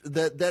product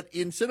that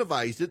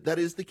incentivized it, that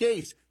is the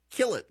case.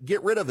 Kill it,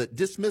 get rid of it,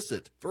 dismiss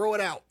it, throw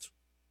it out.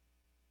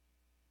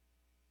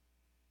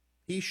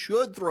 He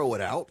should throw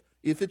it out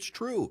if it's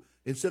true,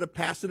 instead of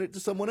passing it to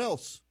someone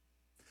else.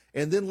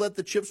 And then let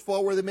the chips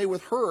fall where they may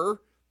with her,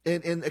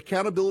 and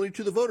accountability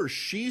to the voters.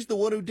 She's the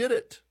one who did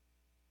it.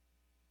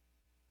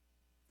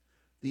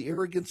 the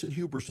arrogance and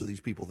hubris of these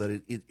people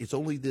that it's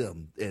only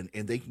them and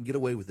they can get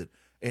away with it.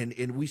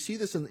 And we see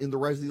this in the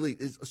rise of the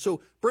elite.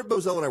 So Brett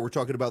Bozell and I were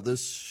talking about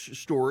this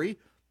story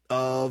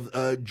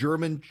of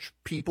German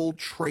people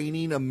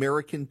training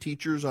American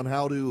teachers on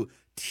how to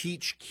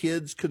teach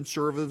kids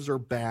conservatives are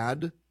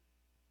bad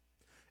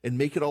and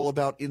make it all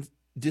about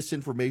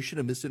disinformation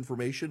and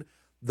misinformation.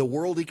 The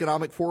World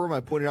Economic Forum, I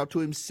pointed out to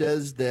him,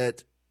 says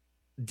that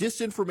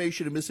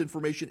disinformation and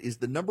misinformation is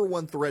the number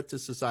one threat to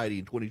society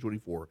in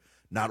 2024.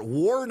 Not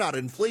war, not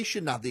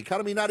inflation, not the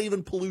economy, not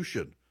even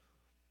pollution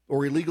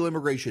or illegal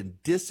immigration.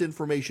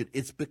 Disinformation.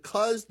 It's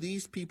because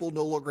these people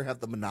no longer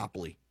have the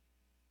monopoly.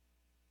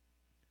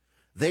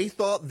 They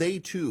thought they,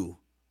 too,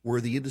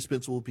 were the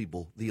indispensable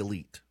people, the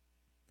elite,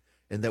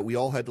 and that we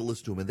all had to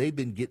listen to them. And they've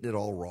been getting it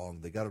all wrong.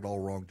 They got it all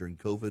wrong during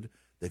COVID.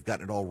 They've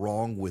gotten it all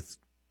wrong with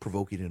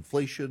provoking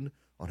inflation,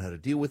 on how to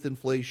deal with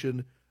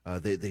inflation.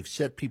 They've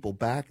set people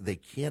back. They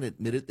can't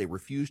admit it. They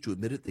refuse to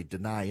admit it. They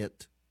deny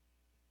it.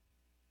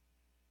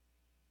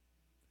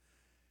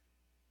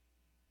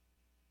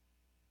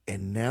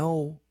 And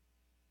now,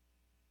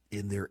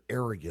 in their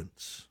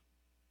arrogance,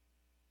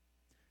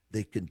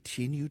 they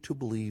continue to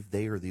believe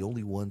they are the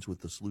only ones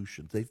with the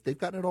solutions. They've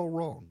gotten it all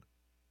wrong.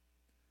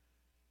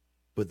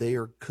 But they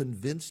are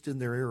convinced in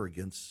their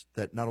arrogance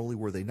that not only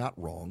were they not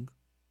wrong,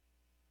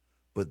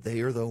 but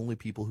they are the only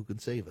people who can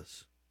save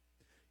us.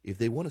 If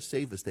they want to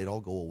save us, they'd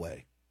all go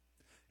away.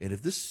 And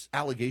if this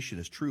allegation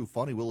is true,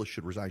 Fani Willis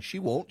should resign. She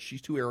won't.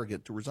 She's too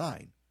arrogant to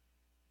resign.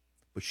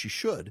 But she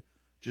should,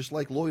 just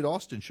like Lloyd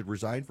Austin should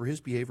resign for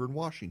his behavior in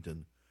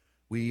Washington.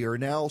 We are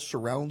now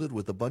surrounded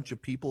with a bunch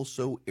of people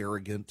so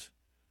arrogant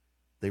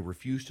they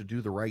refuse to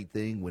do the right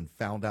thing when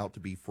found out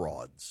to be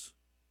frauds.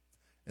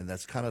 And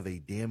that's kind of a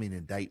damning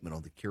indictment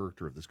on the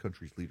character of this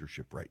country's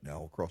leadership right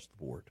now across the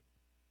board.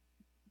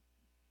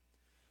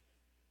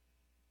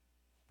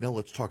 Now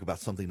let's talk about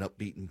something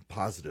upbeat and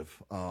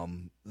positive.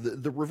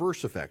 The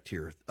reverse effect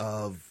here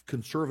of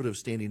conservatives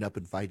standing up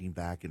and fighting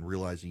back and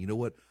realizing, you know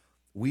what,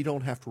 we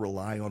don't have to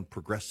rely on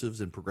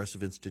progressives and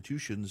progressive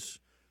institutions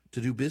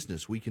to do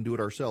business. We can do it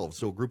ourselves.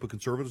 So a group of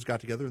conservatives got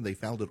together and they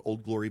founded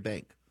Old Glory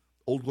Bank.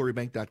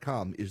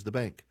 OldGloryBank.com is the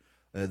bank.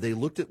 They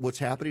looked at what's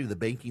happening in the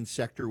banking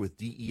sector with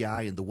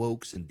DEI and the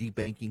wokes and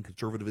debanking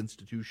conservative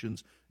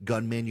institutions,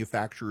 gun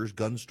manufacturers,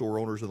 gun store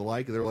owners, and the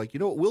like. And they're like, you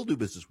know what, we'll do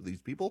business with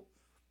these people.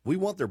 We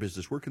want their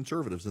business. We're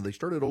conservatives. And they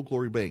started Old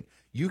Glory Bank.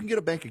 You can get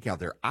a bank account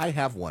there. I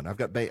have one. I've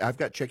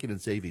got checking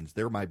and savings.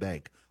 They're my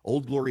bank.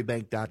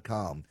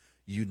 OldGloryBank.com.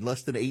 In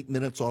less than 8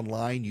 minutes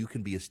online, you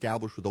can be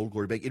established with Old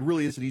Glory Bank. It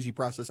really is an easy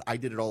process. I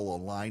did it all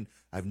online.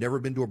 I've never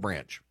been to a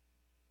branch.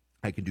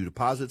 I can do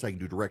deposits. I can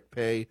do direct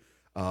pay.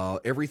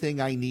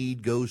 Everything I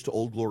need goes to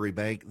Old Glory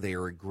Bank. They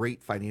are a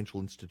great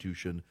financial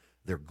institution.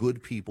 They're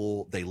good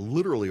people. They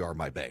literally are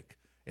my bank.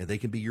 And they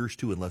can be yours,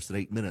 too, in less than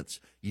 8 minutes.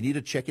 You need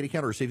a checking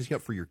account or a savings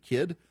account for your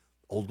kid?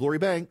 Old Glory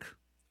Bank.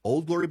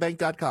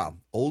 OldGloryBank.com.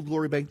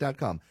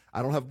 OldGloryBank.com.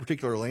 I don't have a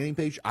particular landing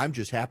page. I'm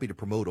just happy to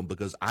promote them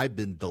because I've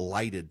been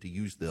delighted to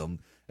use them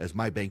as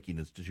my banking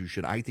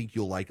institution. I think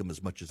you'll like them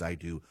as much as I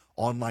do.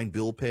 Online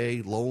bill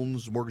pay,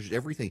 loans, mortgages,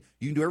 everything.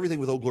 You can do everything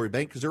with Old Glory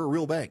Bank because they're a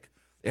real bank.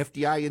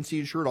 FDIC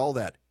insured, all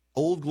that.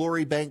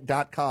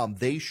 OldGloryBank.com.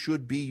 They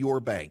should be your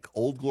bank.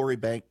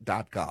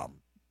 OldGloryBank.com.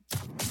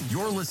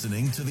 You're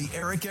listening to the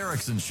Erick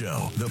Erickson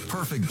Show, the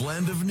perfect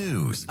blend of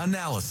news,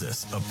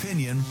 analysis,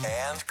 opinion,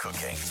 and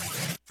cooking.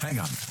 Hang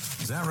on,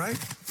 is that right?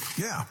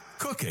 Yeah,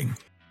 cooking.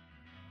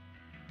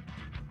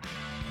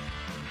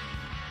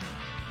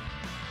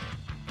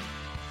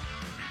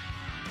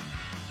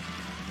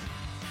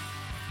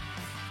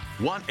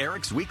 Want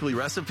Erick's weekly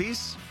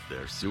recipes?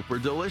 They're super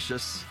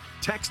delicious.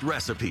 Text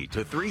recipe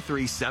to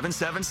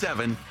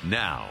 33777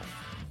 now.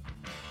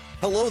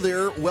 Hello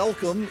there.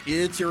 Welcome.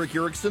 It's Erick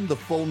Erickson. The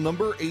phone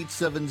number,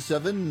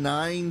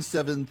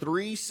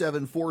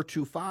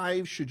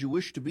 877-973-7425. Should you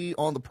wish to be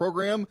on the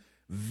program,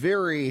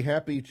 very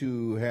happy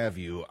to have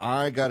you.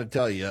 I got to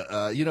tell you,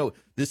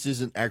 this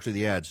isn't actually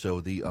the ad. So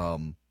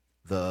the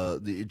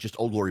just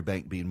Old Glory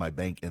Bank being my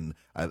bank, and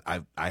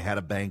I had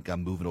a bank.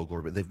 I'm moving Old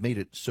Glory, but they've made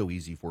it so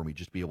easy for me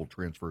just to be able to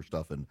transfer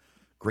stuff and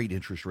great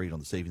interest rate on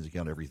the savings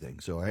account, everything.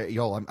 So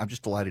I'm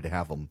just delighted to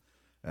have them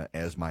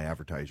as my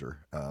advertiser.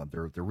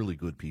 They're really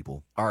good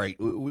people. All right,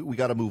 we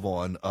got to move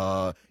on.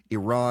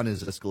 Iran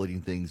is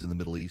escalating things in the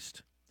Middle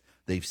East.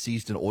 They've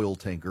seized an oil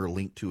tanker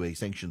linked to a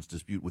sanctions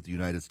dispute with the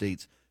United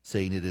States,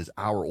 saying it is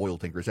our oil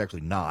tanker. It's actually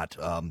not,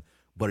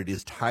 but it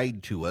is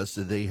tied to us.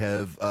 They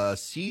have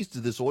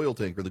seized this oil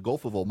tanker, the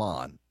Gulf of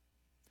Oman.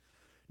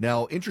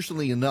 Now,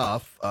 interestingly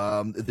enough,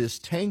 this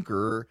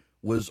tanker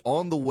was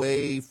on the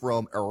way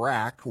from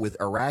Iraq with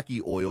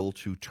Iraqi oil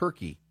to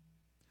Turkey.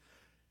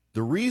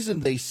 The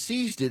reason they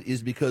seized it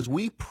is because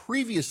we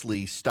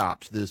previously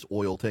stopped this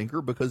oil tanker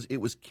because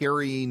it was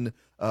carrying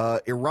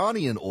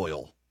Iranian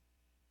oil.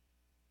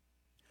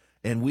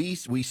 And we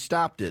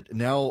stopped it.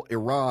 Now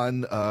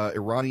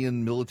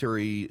Iranian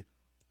military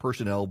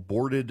personnel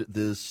boarded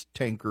this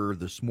tanker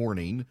this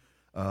morning,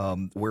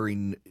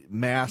 wearing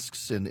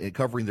masks and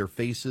covering their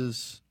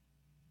faces.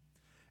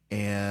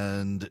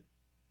 And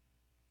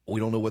We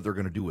don't know what they're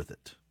going to do with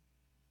it.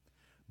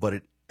 But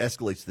it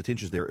escalates the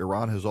tensions there.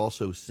 Iran has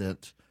also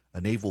sent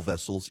naval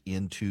vessels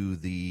into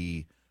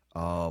the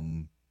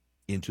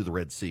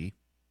Red Sea.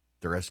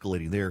 They're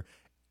escalating there.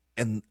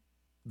 And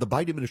the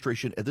Biden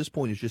administration at this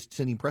point is just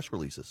sending press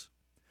releases.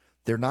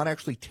 They're not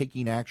actually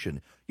taking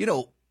action. You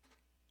know,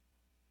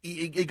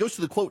 it goes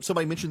to the quote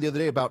somebody mentioned the other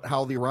day about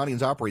how the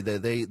Iranians operate.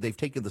 They've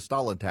taken the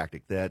Stalin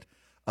tactic that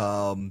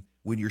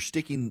when you're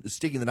sticking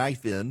the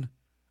knife in,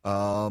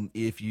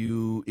 if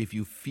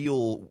you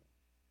feel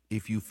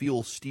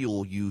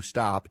steel, you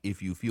stop.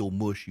 If you feel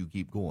mush, you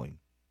keep going.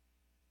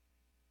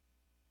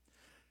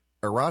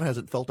 Iran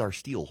hasn't felt our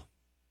steel.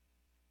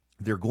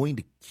 They're going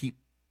to keep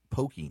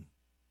poking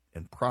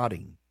and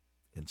prodding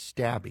and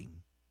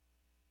stabbing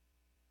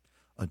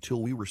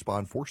until we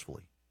respond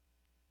forcefully.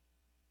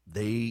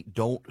 They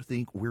don't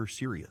think we're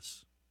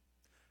serious.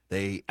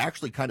 They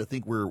actually kind of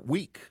think we're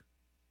weak.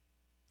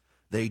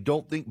 They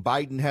don't think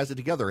Biden has it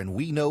together, and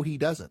we know he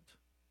doesn't.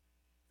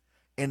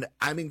 And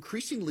I'm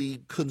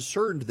increasingly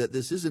concerned that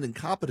this isn't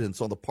incompetence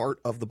on the part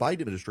of the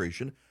Biden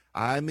administration.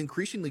 I'm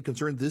increasingly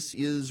concerned this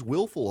is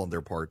willful on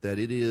their part, that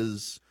it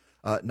is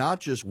not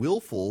just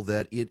willful,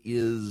 that it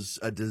is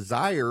a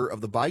desire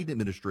of the Biden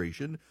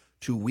administration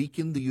to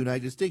weaken the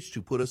United States,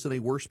 to put us in a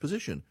worse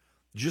position.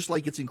 Just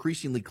like it's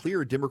increasingly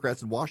clear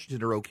Democrats in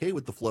Washington are okay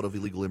with the flood of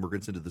illegal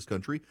immigrants into this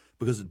country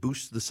because it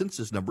boosts the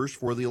census numbers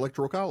for the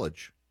Electoral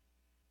College.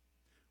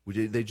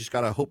 They just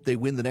got to hope they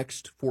win the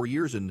next 4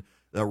 years and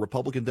a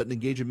Republican doesn't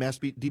engage in mass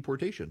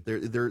deportation.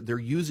 They're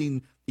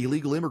using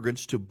illegal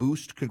immigrants to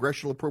boost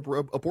congressional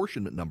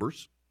apportionment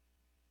numbers,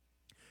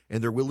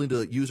 and they're willing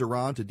to use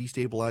Iran to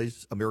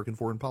destabilize American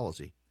foreign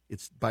policy.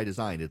 It's by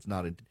design. It's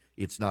not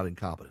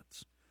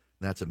incompetence.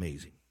 And that's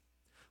amazing.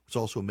 What's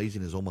also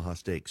amazing is Omaha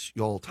Steaks.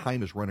 Y'all,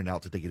 time is running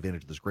out to take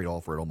advantage of this great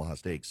offer at Omaha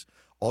Steaks.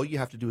 All you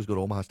have to do is go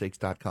to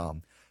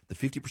omahasteaks.com. The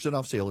 50%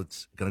 off sale,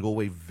 it's going to go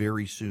away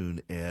very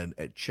soon. And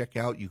at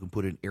checkout, you can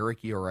put in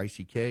Erick,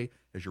 E-R-I-C-K,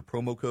 as your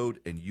promo code,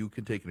 and you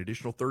can take an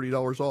additional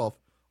 $30 off.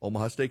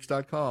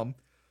 omahasteaks.com.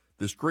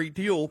 This great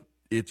deal,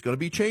 it's going to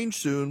be changed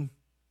soon.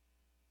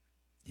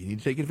 You need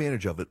to take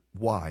advantage of it.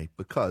 Why?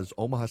 Because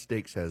Omaha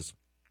Steaks has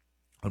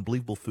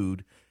unbelievable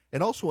food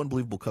and also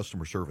unbelievable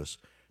customer service.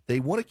 They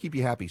want to keep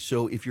you happy.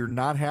 So if you're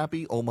not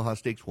happy, Omaha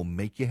Steaks will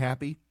make you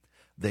happy.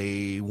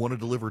 They want to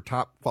deliver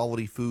top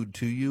quality food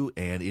to you,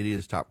 and it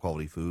is top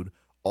quality food.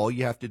 All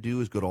you have to do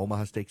is go to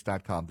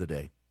omahasteaks.com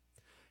today.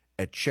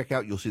 At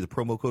checkout, you'll see the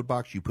promo code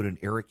box. You put in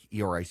Erick,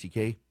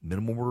 E-R-I-C-K,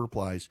 minimum order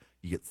applies.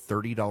 You get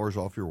 $30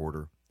 off your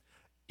order.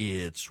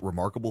 It's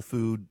remarkable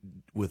food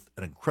with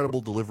an incredible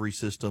delivery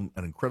system,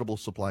 an incredible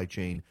supply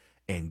chain,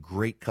 and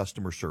great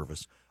customer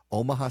service.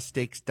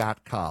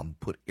 omahasteaks.com.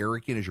 Put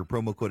Erick in as your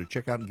promo code at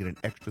checkout and get an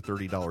extra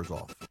 $30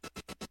 off.